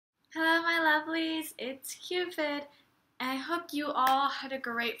guys, it's Cupid. I hope you all had a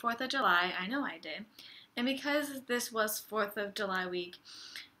great 4th of July. I know I did. And because this was 4th of July week,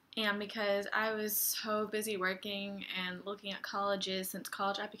 and because I was so busy working and looking at colleges since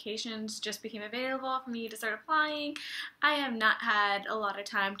college applications just became available for me to start applying, I have not had a lot of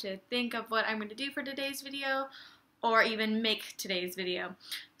time to think of what I'm going to do for today's video or even make today's video.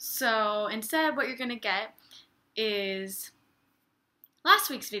 So instead, what you're going to get is last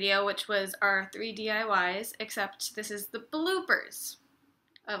week's video, which was our 3 DIYs, except this is the bloopers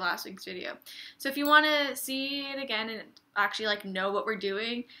of last week's video. So if you want to see it again and actually know what we're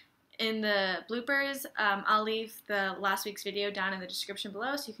doing in the bloopers, I'll leave the last week's video down in the description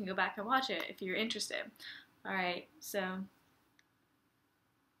below so you can go back and watch it if you're interested. Alright, so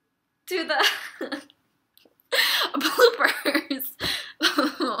to the bloopers.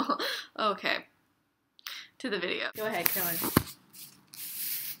 Okay, to the video. Go ahead, Caroline.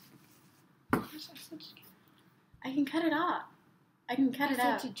 I can cut it off. I can cut it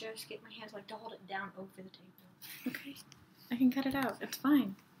out. To just get my hands to hold it down over the table. Okay. I can cut it out. It's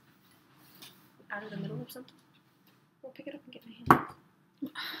fine. Out of the middle of something? I'll pick it up and get my hands out.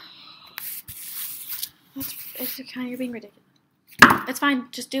 It's kind of, you're being ridiculous. It's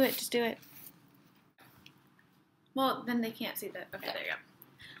fine. Just do it. Just do it. Well, then they can't see that. Okay, there you go.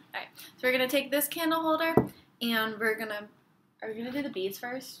 Alright. So we're going to take this candle holder and we're going to, are we going to do the beads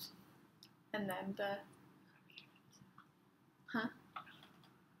first? And then the, huh?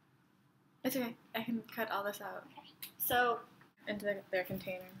 It's okay. I can cut all this out. Okay. So, into their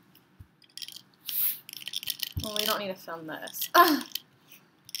container. Well, we don't need to film this. Ugh.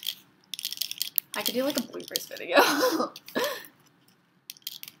 I could do a bloopers video.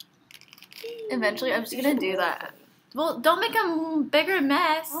 Eventually, I'm just gonna do that. Well, don't make a bigger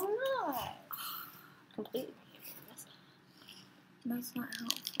mess. I'm not. Completely making a mess. That's not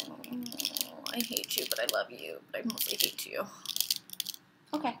helpful. Oh, I hate you, but I love you. But I mostly hate you.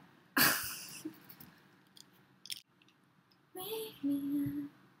 Okay.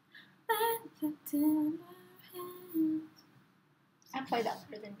 I play that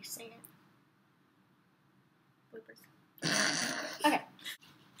better than you sing it. Bloopers. Okay.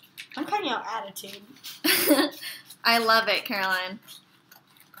 I'm cutting out attitude. I love it, Caroline.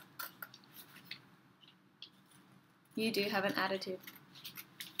 You do have an attitude.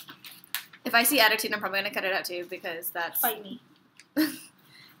 If I see attitude, I'm probably going to cut it out too because that's... Fight me.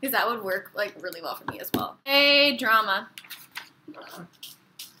 Because that would work really well for me as well. Hey, drama.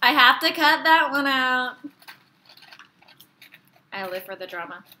 I have to cut that one out. I live for the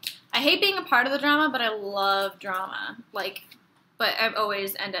drama. I hate being a part of the drama, but I love drama. But I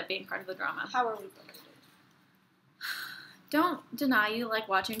always end up being part of the drama. How are we going to do? Don't deny you like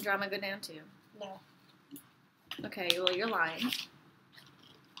watching drama go down too. No. Okay, well, you're lying.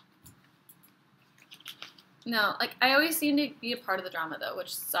 No, I always seem to be a part of the drama, though,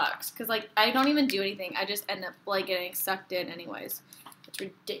 which sucks. Because, I don't even do anything. I just end up, getting sucked in anyways. It's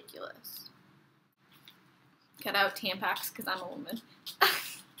ridiculous. Cut out Tampax because I'm a woman.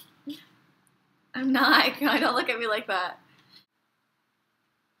 I'm not. Don't look at me like that.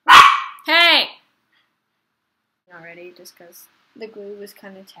 Hey! Not ready, just because the glue was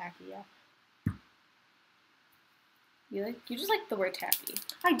kind of tacky, yeah. You just like the word tacky.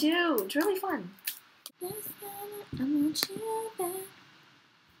 I do. It's really fun. I want you back.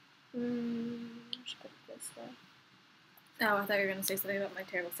 Should put this there. Oh, I thought you were going to say something about my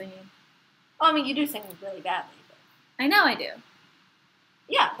terrible singing. Well, I mean, you do sing really badly, but... I know I do.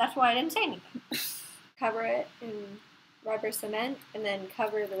 Yeah, that's why I didn't say anything. Cover it in rubber cement, and then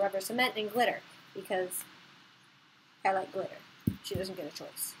cover the rubber cement in glitter, because I like glitter. She doesn't get a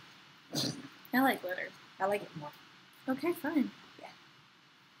choice. I like glitter. I like it more. Okay, fine. Yeah.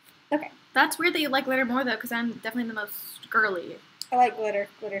 Okay. That's weird that you like glitter more, though, because I'm definitely the most girly. I like glitter.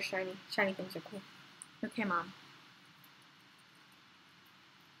 Glitter's shiny. Shiny things are cool. Okay, Mom.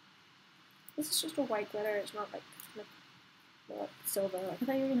 This is just a white glitter. It's not like silver. I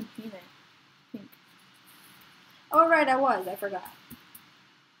thought you were going to paint it pink. Oh, right, I was. I forgot.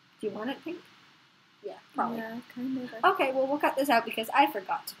 Do you want it pink? Yeah, probably. Yeah, kind of. Okay, well, we'll cut this out because I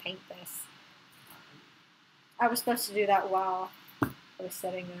forgot to paint this. I was supposed to do that while I was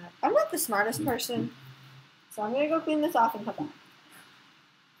setting up. I'm not the smartest person, so I'm going to go clean this off and come back.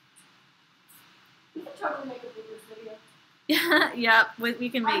 You can totally make a bloopers video. Yeah, yeah, we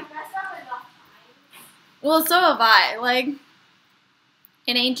can make... I've messed up enough times. Well, so have I.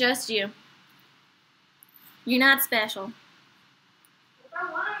 It ain't just you. You're not special. If I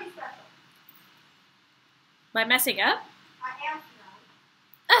want to be special. By messing up? I am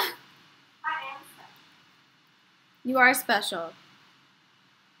special. I am special. You are special.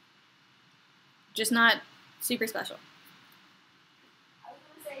 Just not super special. I was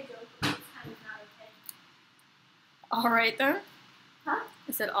gonna say a joke, but this time is not okay. Alright then. Huh?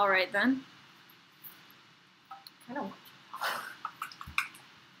 I said alright then. I don't want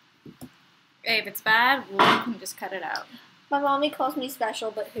Hey, if it's bad, we can just cut it out. My mommy calls me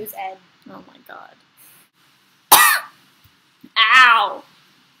special, but who's Ed? Oh my god. Ow!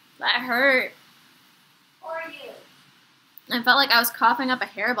 That hurt. Who are you? I felt like I was coughing up a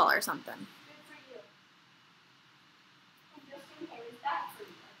hairball or something. Good for you. Ingesting hair is bad for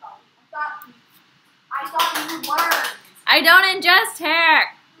you. I thought you were. I don't ingest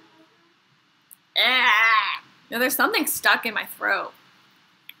hair! Ah. No, there's something stuck in my throat.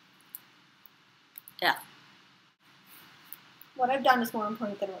 Yeah. What I've done is more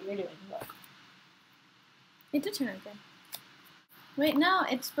important than what you're doing. Look. It did turn out good. Wait, no,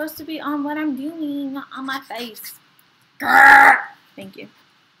 it's supposed to be on what I'm doing, not on my face. Grrr! Thank you.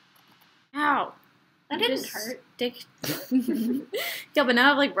 Ow. That You didn't just hurt. Stick. Yeah, but now I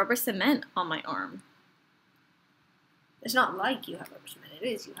have like rubber cement on my arm. It's not like you have rubber cement. It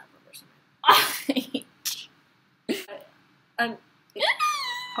is you have rubber cement. I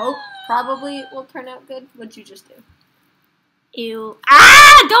hope probably will turn out good. What'd you just do? Ew.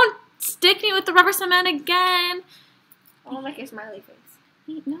 Ah! Don't stick me with the rubber cement again. I'll make a smiley face.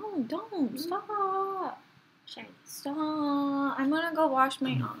 Wait, no, don't. Stop. Shiny. Stop. I'm gonna go wash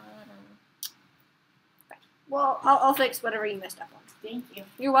my arm. Well, I'll fix whatever you messed up on. Thank you.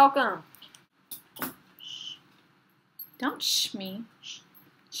 You're welcome. Don't shh me.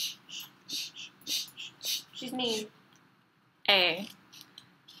 She's mean. A.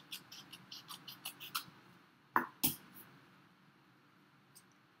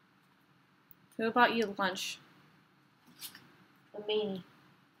 Who bought you lunch? The meanie.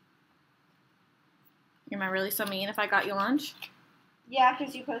 Am I really so mean if I got you lunch? Yeah,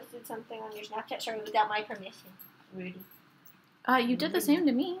 because you posted something on your Snapchat story without my permission. Rudy. You did the same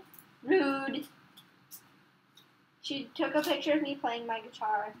to me. Rude. She took a picture of me playing my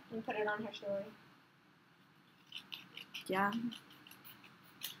guitar and put it on her story. Yeah.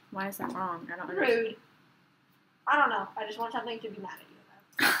 Why is that wrong? I don't understand. Rude. I don't know. I just want something to be mad at you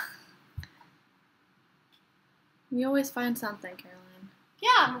about. You always find something, Caroline. Yeah,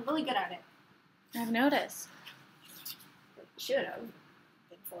 I'm really good at it. I've noticed. Should have.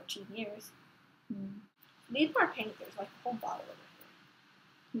 Been 14 years. Mm. Need more paint. There's like a whole bottle of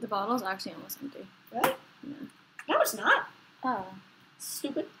it. The bottle's actually almost empty. Really? Yeah. No, it's not. Oh.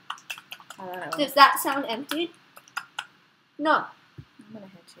 Stupid. I don't know. Does that sound empty? No. I'm gonna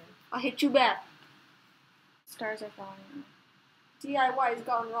hit you. I'll hit you back. Stars are falling DIY has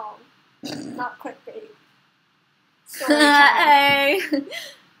gone wrong. Not clickbait. out. Story time. Hey!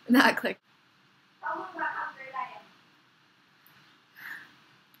 Not click. Tell me about how great I am.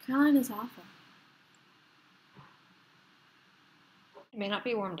 Caroline is awful. It may not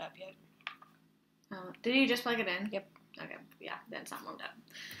be warmed up yet. Oh, did you just plug it in? Yep. Okay, yeah, then it's not warmed up.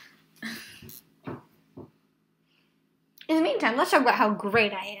 In the meantime, let's talk about how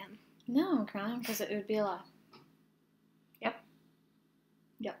great I am. No, Caroline, because it would be a lie. Yep.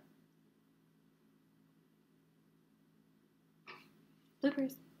 Yep.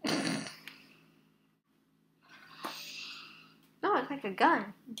 Bloopers. No, it's like a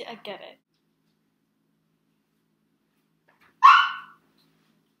gun. I get it.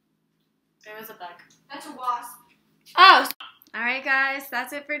 There was a bug. That's a wasp. Oh! Alright guys,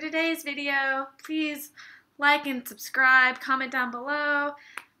 that's it for today's video. Please like and subscribe, comment down below.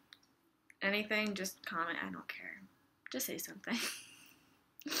 Anything, just comment, I don't care. Just say something.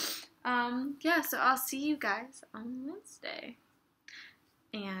 Yeah, so I'll see you guys on Wednesday.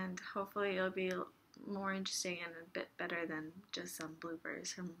 And hopefully it'll be more interesting and a bit better than just some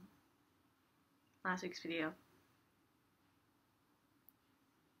bloopers from last week's video.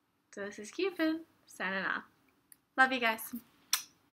 So this is Cupid, signing off. Love you guys.